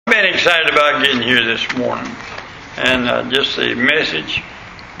man excited about getting here this morning and just the message,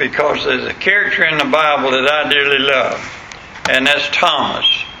 because there's a character in the Bible that I dearly love, and that's Thomas.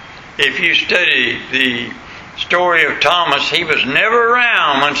 If you study the story of Thomas, he was never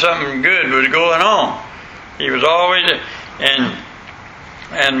around when something good was going on. He was always, and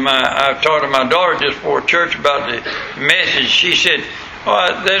I talked to my daughter just before church about the message. She said,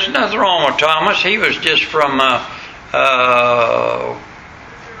 "Oh, there's nothing wrong with Thomas. He was just from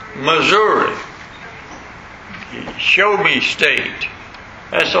Missouri, show me state.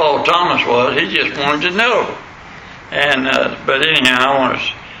 That's all Thomas was. He just wanted to know." And but anyhow, I want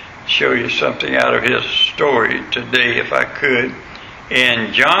to show you something out of his story today, if I could.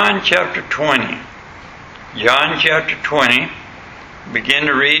 In John chapter 20. John chapter 20, begin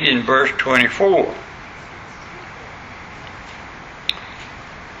to read in verse 24.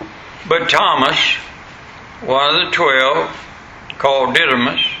 But Thomas, one of the 12, called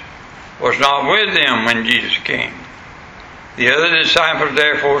Didymus, was not with them when Jesus came. The other disciples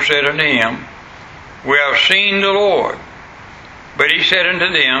therefore said unto him, We have seen the Lord. But he said unto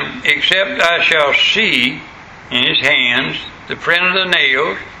them, Except I shall see in his hands the print of the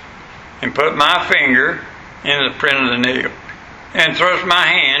nails, and put my finger in the print of the nail, and thrust my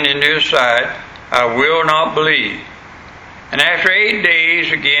hand into his side, I will not believe. And after 8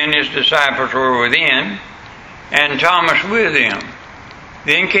 days again his disciples were within, and Thomas with them.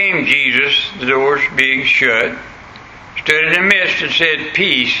 Then came Jesus, the doors being shut, stood in the midst, and said,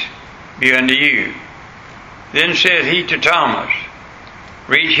 Peace be unto you. Then said he to Thomas,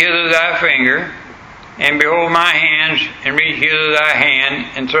 Reach hither thy finger, and behold my hands, and reach hither thy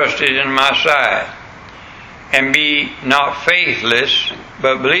hand, and thrust it into my side. And be not faithless,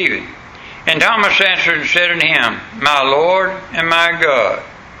 but believing. And Thomas answered and said unto him, My Lord and my God.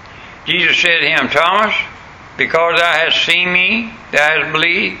 Jesus said to him, Thomas, because thou hast seen me, thou hast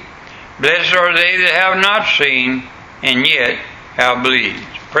believed. Blessed are they that have not seen, and yet have believed.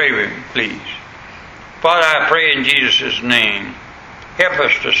 Pray with me, please. Father, I pray in Jesus' name, help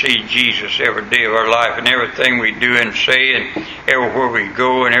us to see Jesus every day of our life, and everything we do and say, and everywhere we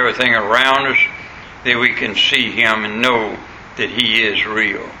go, and everything around us, that we can see Him and know that He is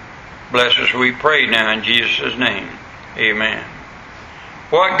real. Bless us, we pray now in Jesus' name. Amen.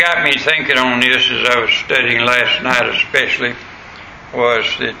 What got me thinking on this as I was studying last night especially was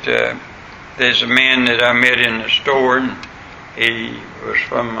that there's a man that I met in the store, and he was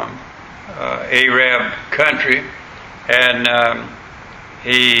from Arab country, and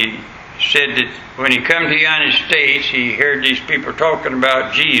he said that when he come to the United States, he heard these people talking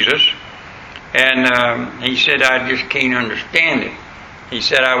about Jesus, and he said, I just can't understand it. He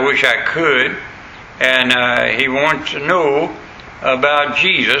said, I wish I could, and he wanted to know about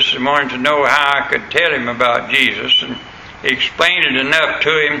Jesus, and wanted to know how I could tell him about Jesus, and explained it enough to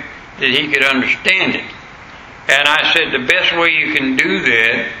him that he could understand it. And I said, the best way you can do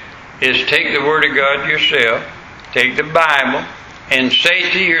that is take the Word of God yourself, take the Bible, and say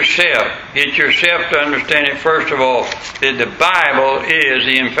to yourself, get yourself to understand it first of all, that the Bible is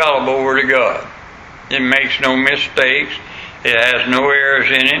the infallible Word of God. It makes no mistakes. It has no errors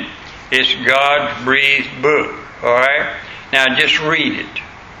in it. It's God's breathed book. Alright? Now just read it.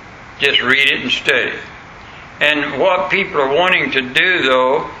 Just read it and study it. And what people are wanting to do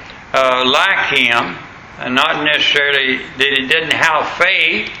though, like him, not necessarily that he didn't have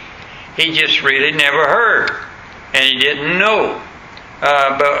faith, he just really never heard. And he didn't know.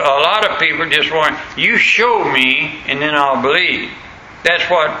 But a lot of people just want, you show me and then I'll believe. That's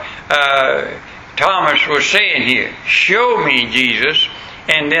what Thomas was saying here. Show me Jesus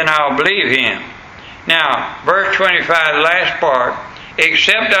and then I'll believe him. Now, verse 25, the last part,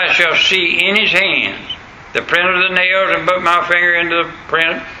 except I shall see in his hands the print of the nails, and put my finger into the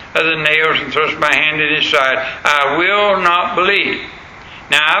print of the nails, and thrust my hand in his side, I will not believe.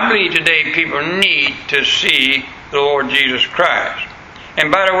 Now, I believe today people need to see the Lord Jesus Christ.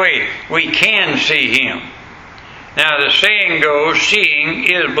 And by the way, we can see Him. Now, the saying goes, seeing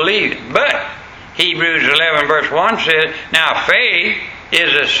is believing. But Hebrews 11 verse 1 says, now faith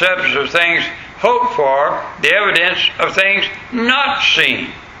is the substance of things hoped for, the evidence of things not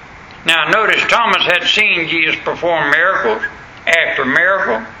seen. Now notice Thomas had seen Jesus perform miracles after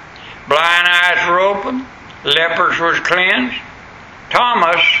miracle. Blind eyes were opened. Lepers was cleansed.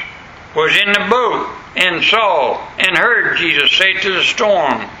 Thomas was in the boat and saw and heard Jesus say to the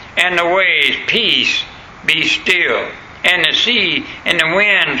storm and the waves, Peace, be still. And the sea and the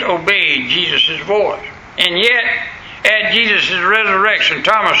winds obeyed Jesus' voice. And yet, at Jesus' resurrection,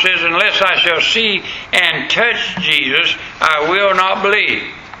 Thomas says, unless I shall see and touch Jesus, I will not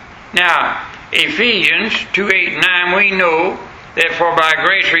believe. Now, Ephesians 2:8 and 9, we know that for by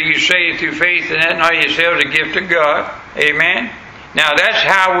grace are you saved through faith, and that not yourselves, a gift of God. Amen? Now that's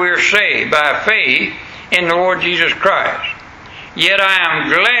how we're saved, by faith in the Lord Jesus Christ. Yet I am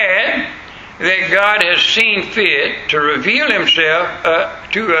glad that God has seen fit to reveal Himself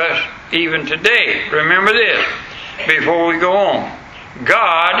to us even today. Remember this before we go on.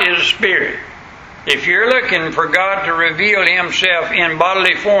 God is a spirit. If you're looking for God to reveal Himself in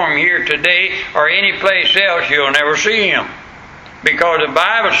bodily form here today or any place else, you'll never see Him. Because the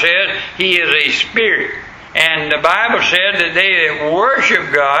Bible says He is a spirit. And the Bible says that they that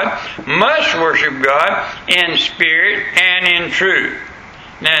worship God must worship God in spirit and in truth.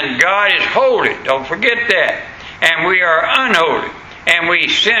 Now God is holy. Don't forget that. And we are unholy. And we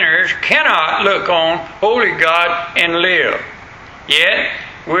sinners cannot look on holy God and live. Yet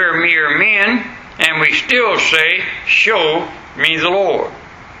we're mere men, and we still say, "Show me the Lord."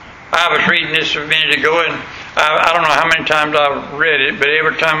 I was reading this a minute ago, and I don't know how many times I've read it, but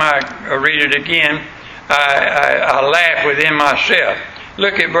every time I read it again, I laugh within myself.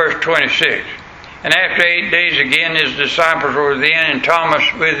 Look at verse 26. And after 8 days again his disciples were within, and Thomas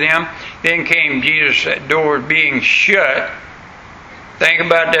with them. Then came Jesus at doors being shut. Think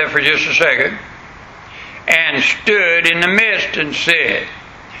about that for just a second. And stood in the midst and said,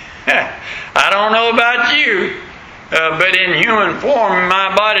 I don't know about you, but in human form, in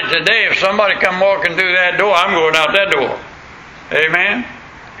my body today, if somebody come walking through that door, I'm going out that door. Amen?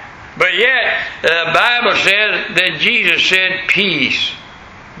 But yet, the Bible says that Jesus said, "Peace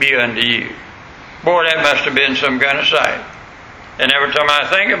be unto you." Boy, that must have been some kind of sight. And every time I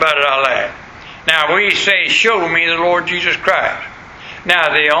think about it, I laugh. Now, we say, "Show me the Lord Jesus Christ." Now,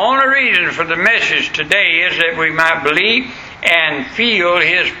 the only reason for the message today is that we might believe and feel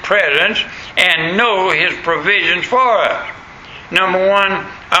His presence and know His provisions for us. Number one,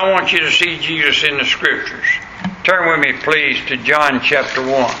 I want you to see Jesus in the Scriptures. Turn with me, please, to John chapter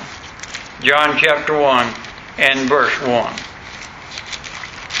 1. John chapter 1 and verse 1.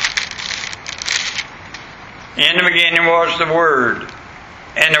 In the beginning was the Word,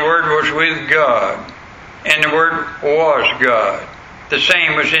 and the Word was with God, and the Word was God. The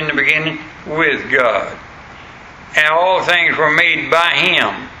same was in the beginning with God. And all things were made by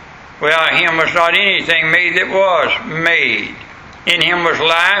Him. Without Him was not anything made that was made. In Him was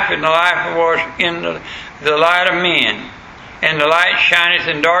life, and the life was in the light of men. And the light shineth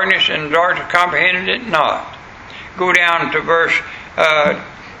in darkness, and the darkness comprehended it not. Go down to verse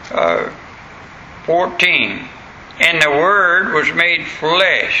 14. And the Word was made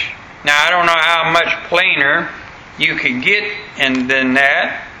flesh. Now I don't know how much plainer you can get than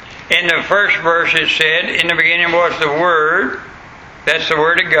that. In the first verse it said, in the beginning was the Word. That's the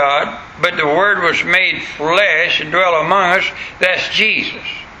Word of God. But the Word was made flesh and dwelt among us. That's Jesus.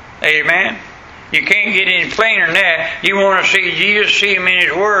 Amen? You can't get any plainer than that. You want to see Jesus, see Him in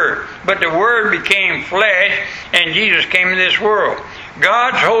His Word. But the Word became flesh, and Jesus came into this world.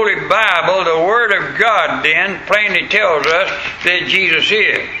 God's Holy Bible, the Word of God then, plainly tells us that Jesus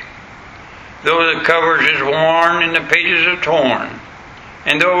is. Though the covers is worn and the pages are torn,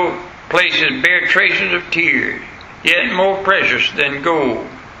 and though places bear traces of tears, yet more precious than gold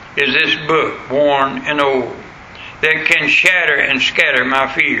is this book, worn and old, that can shatter and scatter my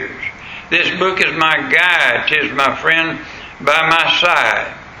fears. This book is my guide, 'tis my friend by my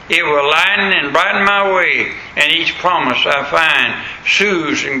side. It will lighten and brighten my way, and each promise I find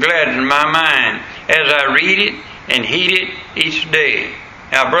soothes and gladdens my mind as I read it and heed it each day.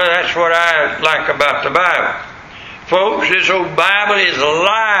 Now, brother, that's what I like about the Bible. Folks, this old Bible is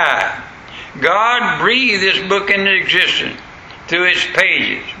alive. God breathed this book into existence through its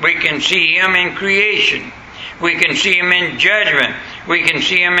pages. We can see Him in creation. We can see Him in judgment. We can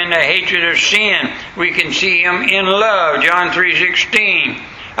see Him in the hatred of sin. We can see Him in love, John 3:16.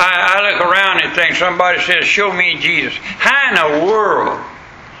 I look around and think, somebody says, "Show me Jesus." How in the world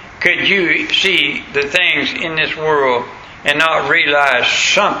could you see the things in this world and not realize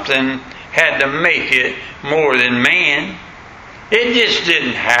something had to make it more than man? It just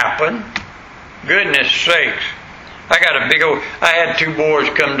didn't happen. Goodness sakes. I had 2 boys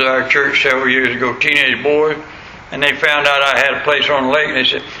come to our church several years ago, teenage boys, and they found out I had a place on the lake, and they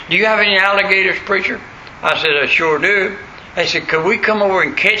said, "Do you have any alligators, preacher?" I said, "I sure do." They said, "Could we come over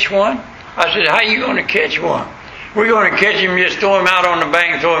and catch one?" I said, "How are you going to catch one?" "We're going to catch him, just throw him out on the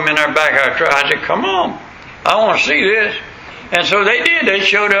bank, throw him in our back of our truck." I said, "Come on, I want to see this." And so they did. They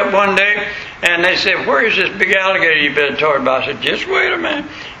showed up one day, and they said, "Where is this big alligator you've been talking about?" I said, "Just wait a minute.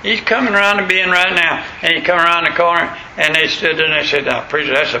 He's coming around the bend right now." And he come around the corner, and they stood there and they said, "Now,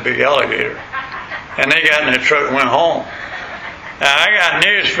 preacher, that's a big alligator." And they got in the truck and went home. Now, I got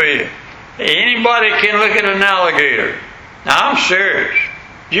news for you. Anybody can look at an alligator. Now, I'm serious.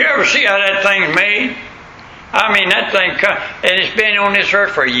 Do you ever see how that thing's made? I mean, that thing, and it's been on this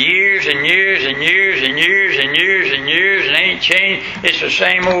earth for years and years and years and years and years and years and ain't changed. It's the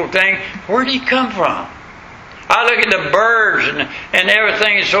same old thing. Where did he come from? I look at the birds and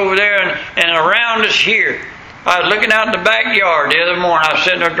everything that's over there and around us here. I was looking out in the backyard the other morning. I was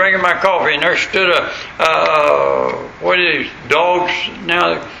sitting there drinking my coffee, and there stood what are these dogs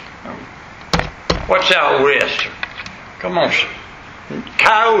now? What's out west? Come on,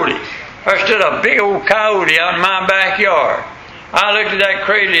 coyote. There stood a big old coyote out in my backyard. I looked at that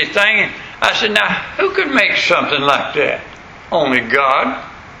crazy thing. I said, now, who could make something like that? Only God.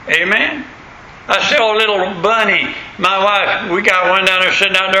 Amen? I saw a little bunny. My wife, we got one down there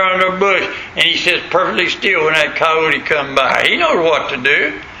sitting out there under a bush, and he sits perfectly still when that coyote come by. He knows what to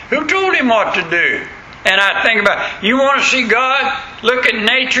do. Who told him what to do? And I think about, you want to see God? Look at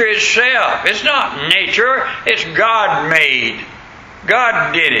nature itself. It's not nature. It's God made.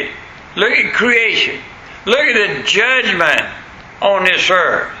 God did it. Look at creation. Look at the judgment on this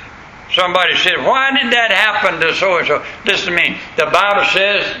earth. Somebody said, why did that happen to so-and-so? Listen to me. The Bible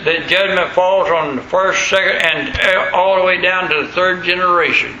says that judgment falls on the first, second, and all the way down to the third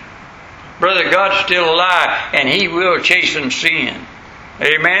generation. Brother, God's still alive, and He will chasten sin.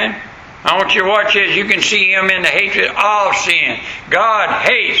 Amen? I want you to watch this. You can see Him in the hatred of sin. God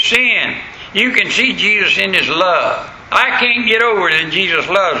hates sin. You can see Jesus in His love. I can't get over that Jesus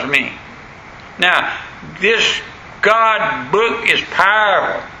loves me. Now, this God book is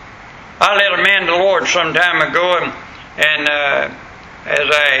powerful. I led a man to the Lord some time ago, and as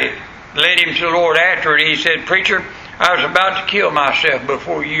I led him to the Lord afterward, he said, preacher, I was about to kill myself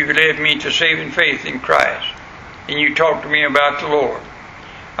before you led me to saving faith in Christ. And you talked to me about the Lord.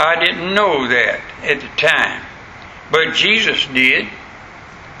 I didn't know that at the time, but Jesus did.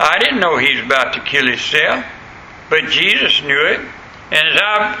 I didn't know he was about to kill himself, but Jesus knew it. And as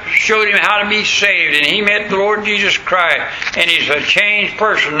I showed him how to be saved, and he met the Lord Jesus Christ, and he's a changed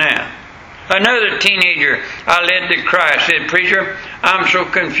person now. Another teenager I led to Christ said, preacher, I'm so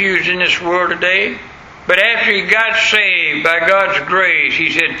confused in this world today. But after he got saved by God's grace, he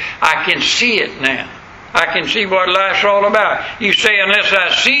said, I can see it now. I can see what life's all about. You say, unless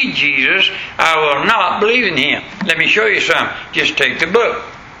I see Jesus, I will not believe in Him. Let me show you something. Just take the book.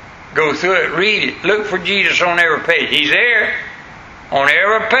 Go through it. Read it. Look for Jesus on every page. He's there. On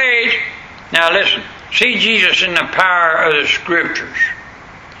every page. Now listen. See Jesus in the power of the Scriptures.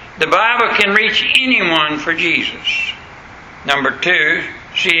 The Bible can reach anyone for Jesus. Number 2,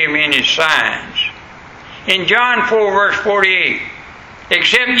 see Him in His signs. In John 4 verse 48,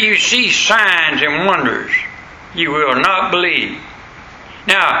 except you see signs and wonders, you will not believe.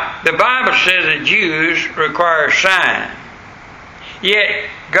 Now, the Bible says the Jews require signs. Yet,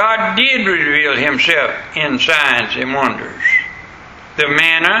 God did reveal Himself in signs and wonders. The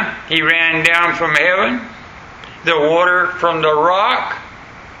manna He ran down from heaven, the water from the rock,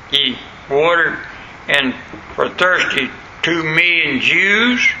 He watered and for thirsty 2 million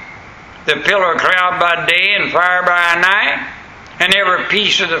Jews, the pillar of cloud by day and fire by night, and every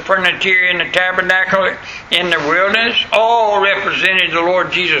piece of the furniture in the tabernacle in the wilderness, all represented the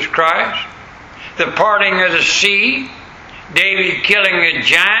Lord Jesus Christ. The parting of the sea, David killing a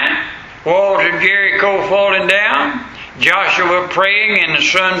giant, walls of Jericho falling down, Joshua praying and the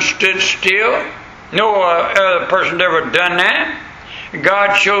sun stood still. No other person's ever done that.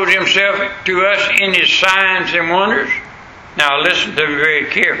 God showed Himself to us in His signs and wonders. Now listen to me very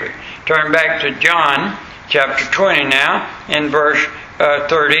carefully. Turn back to John chapter 20 now, in verse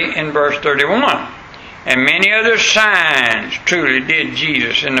 30 and verse 31. And many other signs truly did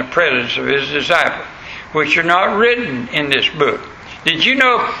Jesus in the presence of His disciples, which are not written in this book. Did you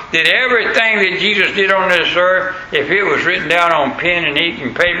know that everything that Jesus did on this earth, if it was written down on pen and ink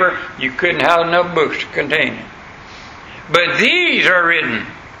and paper, you couldn't have enough books to contain it? But these are written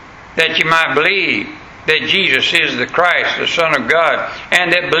that you might believe that Jesus is the Christ, the Son of God,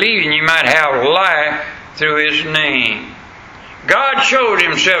 and that believing you might have life through His name. God showed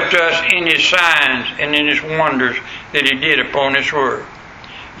Himself to us in His signs and in His wonders that He did upon this world.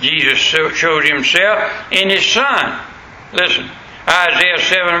 Jesus showed Himself in His Son. Listen, Isaiah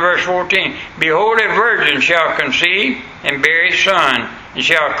 7 verse 14. Behold, a virgin shall conceive and bear a son, and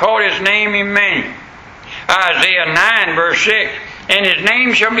shall call His name Emmanuel. Isaiah 9 verse 6. And His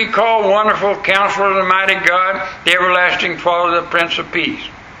name shall be called Wonderful Counselor, the Mighty God, the Everlasting Father, the Prince of Peace.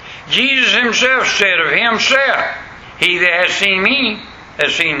 Jesus Himself said of Himself, He that has seen me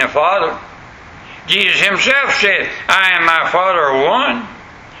has seen the Father. Jesus Himself said, I and my Father are one.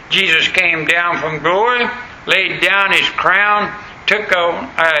 Jesus came down from glory, laid down His crown, took on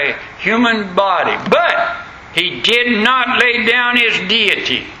a human body. But He did not lay down his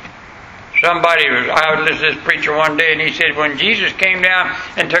deity. I was listening to this preacher one day, and he said when Jesus came down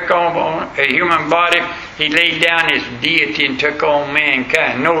and took on a human body, he laid down his deity and took on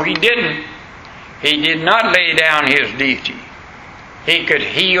mankind. No, he didn't. He did not lay down his deity. He could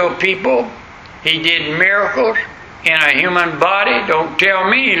heal people. He did miracles in a human body. Don't tell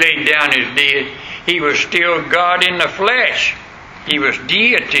me he laid down his deity. He was still God in the flesh. He was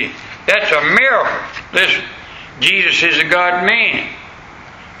deity. That's a miracle. Listen, Jesus is a God-man.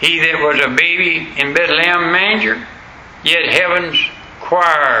 He that was a baby in Bethlehem manger, yet heaven's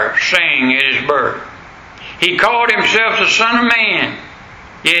choir sang at his birth. He called himself the Son of Man,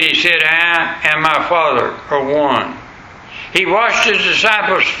 yet he said, I and my Father are one. He washed his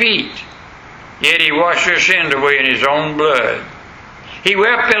disciples' feet, yet he washed their sins away in his own blood. He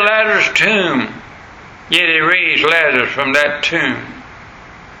wept at Lazarus' tomb, yet he raised Lazarus from that tomb.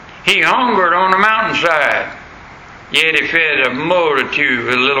 He hungered on the mountainside, yet he fed a multitude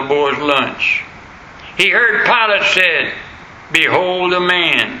with a little boy's lunch. He heard Pilate said, Behold the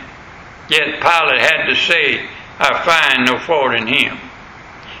man. Yet Pilate had to say, I find no fault in him.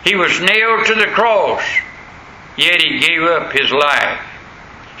 He was nailed to the cross, yet he gave up his life.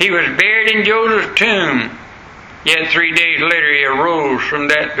 He was buried in Joseph's tomb, yet 3 days later he arose from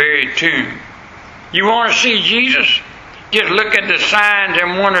that very tomb. You want to see Jesus? Just look at the signs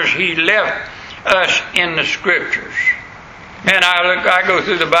and wonders he left us in the Scriptures. And I go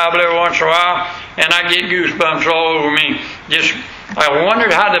through the Bible every once in a while, and I get goosebumps all over me. I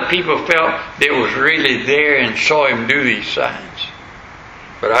wondered how the people felt that was really there and saw him do these signs.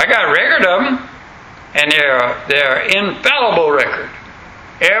 But I got a record of them, and they're infallible record.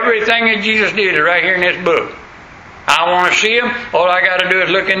 Everything that Jesus did is right here in this book. I want to see him. All I got to do is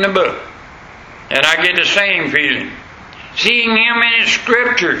look in the book, and I get the same feeling. Seeing him in his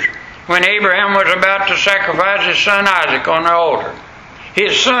Scriptures. When Abraham was about to sacrifice his son Isaac on the altar,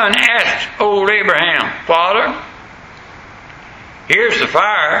 his son asked old Abraham, Father, here's the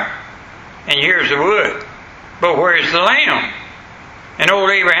fire and here's the wood, but where's the lamb? And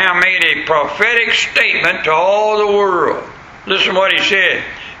old Abraham made a prophetic statement to all the world. Listen to what he said.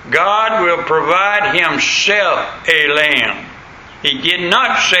 God will provide himself a lamb. He did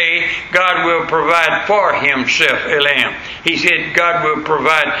not say God will provide for himself a lamb. He said God will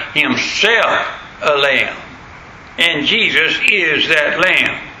provide himself a lamb. And Jesus is that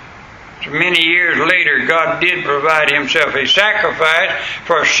lamb. So many years later, God did provide himself a sacrifice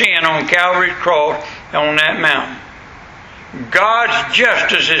for sin on Calvary's cross on that mountain. God's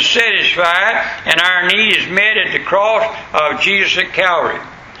justice is satisfied and our need is met at the cross of Jesus at Calvary.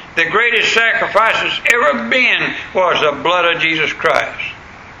 The greatest sacrifice that's ever been was the blood of Jesus Christ.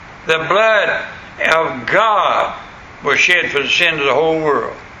 The blood of God was shed for the sins of the whole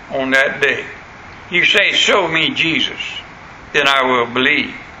world on that day. You say, show me Jesus, then I will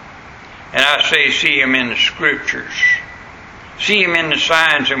believe. And I say, see him in the Scriptures. See him in the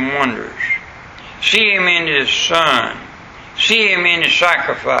signs and wonders. See him in his Son. See him in his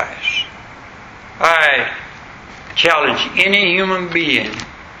sacrifice. I challenge any human being,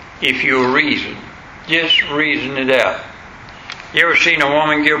 if you'll reason, just reason it out. You ever seen a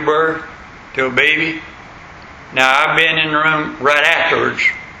woman give birth to a baby? Now, I've been in the room right afterwards.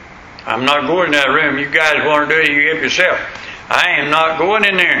 I'm not going in that room. You guys want to do it, you help yourself. I am not going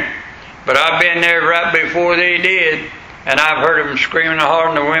in there. But I've been there right before they did, and I've heard them screaming and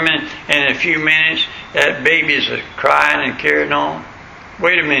hollering to women, and in a few minutes, that baby's crying and carrying on.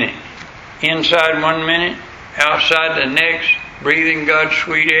 Wait a minute. Inside 1 minute, outside the next, breathing God's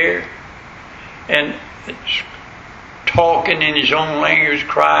sweet air, and talking in his own language,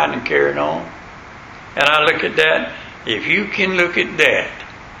 crying and carrying on. And I look at that. If you can look at that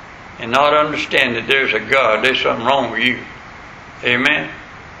and not understand that there's a God, there's something wrong with you. Amen?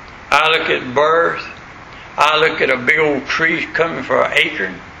 I look at birth. I look at a big old tree coming for an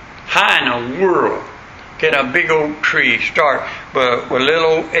acorn. How in the world can a big old tree start with a little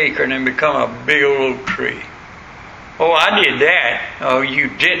old acorn and become a big old tree? Oh, I did that. Oh, you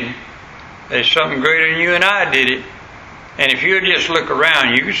didn't. There's something greater than you and I did it. And if you just look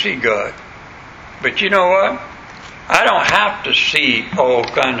around, you can see God. But you know what? I don't have to see all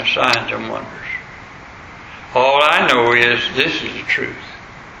kinds of signs and wonders. All I know is this is the truth.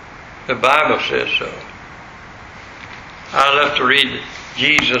 The Bible says so. I love to read,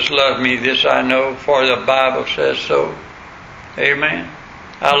 Jesus loved me, this I know, for the Bible says so. Amen.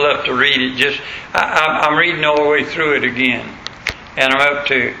 I love to read it. I'm reading all the way through it again. And I'm up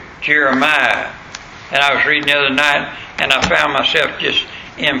to Jeremiah. And I was reading the other night, and I found myself just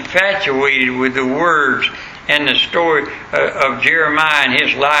infatuated with the words and the story of Jeremiah and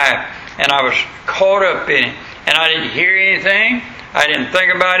his life and I was caught up in it. And I didn't hear anything. I didn't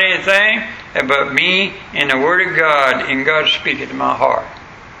think about anything but me and the Word of God and God speaking to my heart.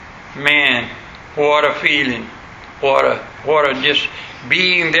 Man, what a feeling. What a just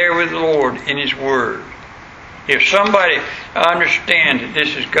being there with the Lord in His Word. If somebody understands that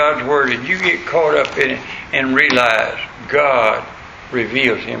this is God's Word and you get caught up in it and realize God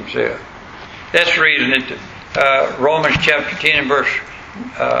reveals Himself. That's the reason that Romans chapter 10 and verse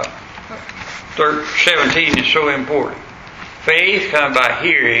 17 is so important. Faith comes by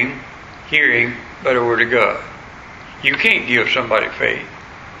hearing by the Word of God. You can't give somebody faith.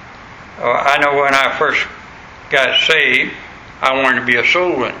 I know when I first got saved, I wanted to be a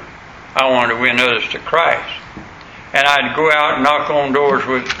soul winner. I wanted to win others to Christ. And I'd go out and knock on doors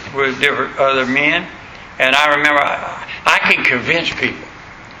with different other men. And I remember I can convince people.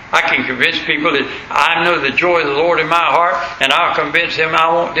 I can convince people that I know the joy of the Lord in my heart, and I'll convince them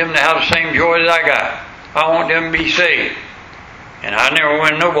I want them to have the same joy that I got. I want them to be saved. And I never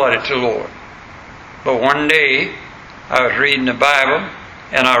went nobody to the Lord. But one day, I was reading the Bible,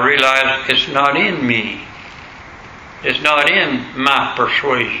 and I realized it's not in me. It's not in my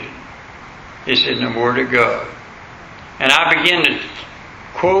persuasion. It's in the Word of God. And I began to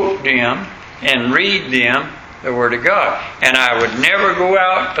quote them and read them the Word of God. And I would never go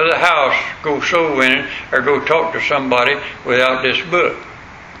out to the house, go soul winning, or go talk to somebody without this book.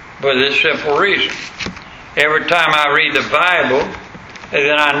 For this simple reason. Every time I read the Bible,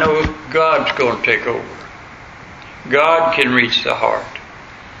 then I know God's going to take over. God can reach the heart.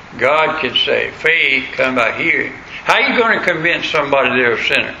 God can say, faith comes by hearing. How are you going to convince somebody they're a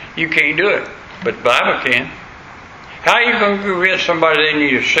sinner? You can't do it, but the Bible can. How are you going to convince somebody they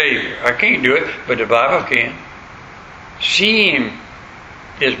need a Savior? I can't do it, but the Bible can. Seeing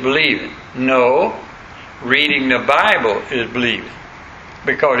is believing. No, reading the Bible is believing.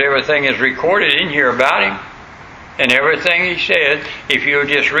 Because everything is recorded in here about Him. And everything He said, if you'll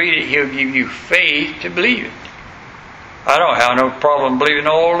just read it, He'll give you faith to believe it. I don't have no problem believing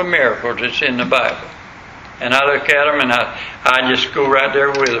all the miracles that's in the Bible. And I look at them and I just go right there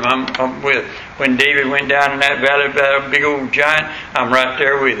with them. I'm with. When David went down in that valley, that big old giant, I'm right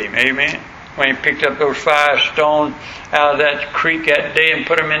there with him. Amen. When he picked up those 5 stones out of that creek that day and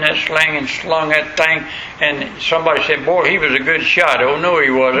put them in that sling and slung that thing, and somebody said, boy, he was a good shot. Oh, no,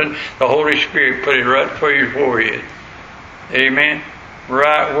 he wasn't. The Holy Spirit put it right for your forehead. Amen.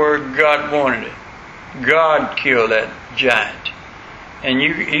 Right where God wanted it. God killed that giant. And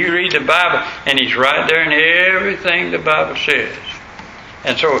you read the Bible, and He's right there in everything the Bible says.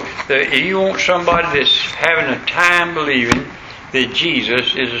 And so you want somebody that's having a time believing that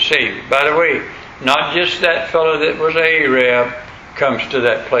Jesus is a Savior. By the way, not just that fellow that was an Arab comes to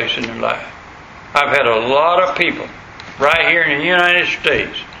that place in their life. I've had a lot of people right here in the United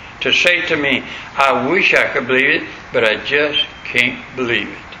States to say to me, I wish I could believe it, but I just can't believe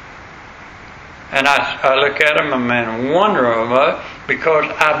it. And I look at them and wonder about it because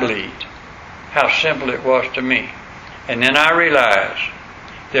I believed how simple it was to me. And then I realized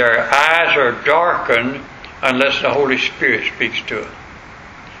their eyes are darkened unless the Holy Spirit speaks to them.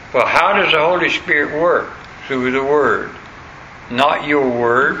 Well, how does the Holy Spirit work? Through the Word. Not your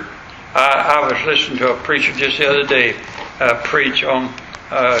word. I was listening to a preacher just the other day preach on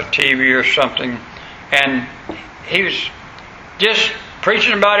TV or something, and he was just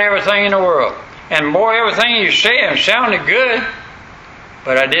preaching about everything in the world. And boy, everything he was saying sounded good,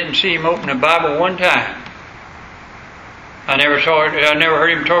 but I didn't see him open the Bible one time. I never heard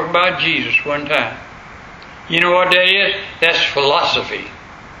him talk about Jesus one time. You know what that is? That's philosophy.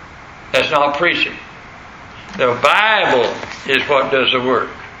 That's not preaching. The Bible is what does the work.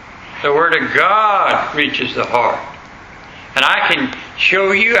 The Word of God reaches the heart. And I can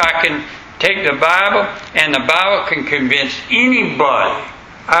show you, I can take the Bible, and the Bible can convince anybody.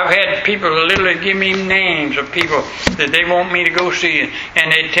 I've had people literally give me names of people that they want me to go see,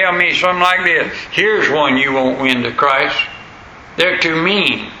 and they tell me something like this: here's one you won't win to Christ. They're too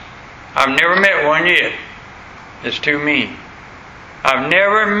mean. I've never met one yet that's too mean. I've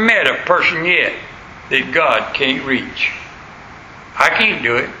never met a person yet that God can't reach. I can't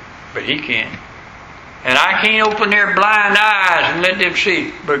do it, but He can. And I can't open their blind eyes and let them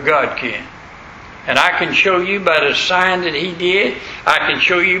see, but God can. And I can show you by the sign that He did. I can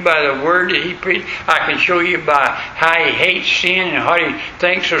show you by the word that He preached. I can show you by how He hates sin and how He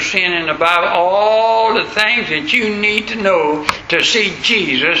thinks of sin in the Bible. All the things that you need to know to see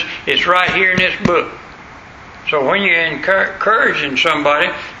Jesus is right here in this book. So when you're encouraging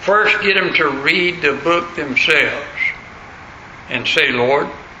somebody, first get them to read the book themselves and say, Lord,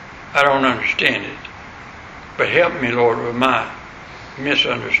 I don't understand it, but help me, Lord, with my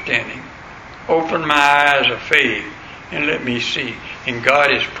misunderstanding. Open my eyes of faith and let me see. And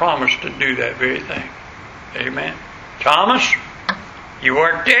God has promised to do that very thing. Amen. Thomas, you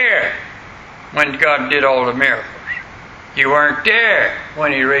weren't there when God did all the miracles. You weren't there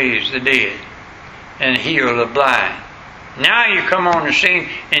when He raised the dead and healed the blind. Now you come on the scene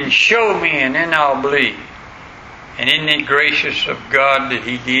and show me, and then I'll believe. And isn't it gracious of God that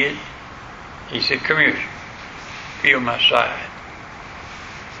He did? He said, come here, feel my side,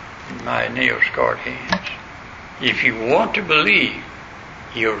 my nail-scarred hands. If you want to believe,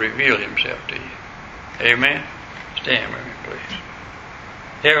 He'll reveal Himself to you. Amen? Stand with me, please.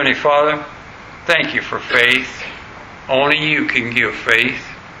 Heavenly Father, thank you for faith. Only you can give faith.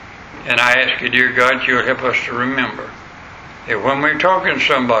 And I ask you, dear God, you'll help us to remember that when we're talking to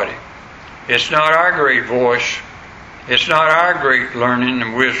somebody, it's not our great voice, it's not our great learning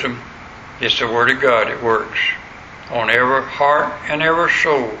and wisdom, it's the Word of God that works on every heart and every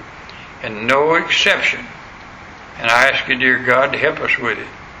soul, and no exception. And I ask you, dear God, to help us with it.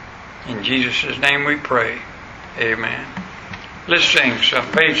 In Jesus' name we pray. Amen. Let's sing some.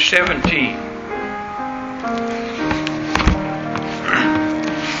 Page 17.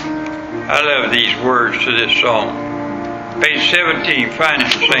 I love these words to this song. Page 17, find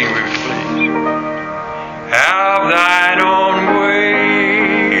it and sing with me, please. Have thine own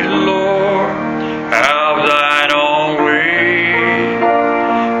way, Lord, have thine own way.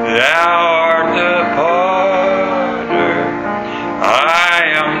 Thou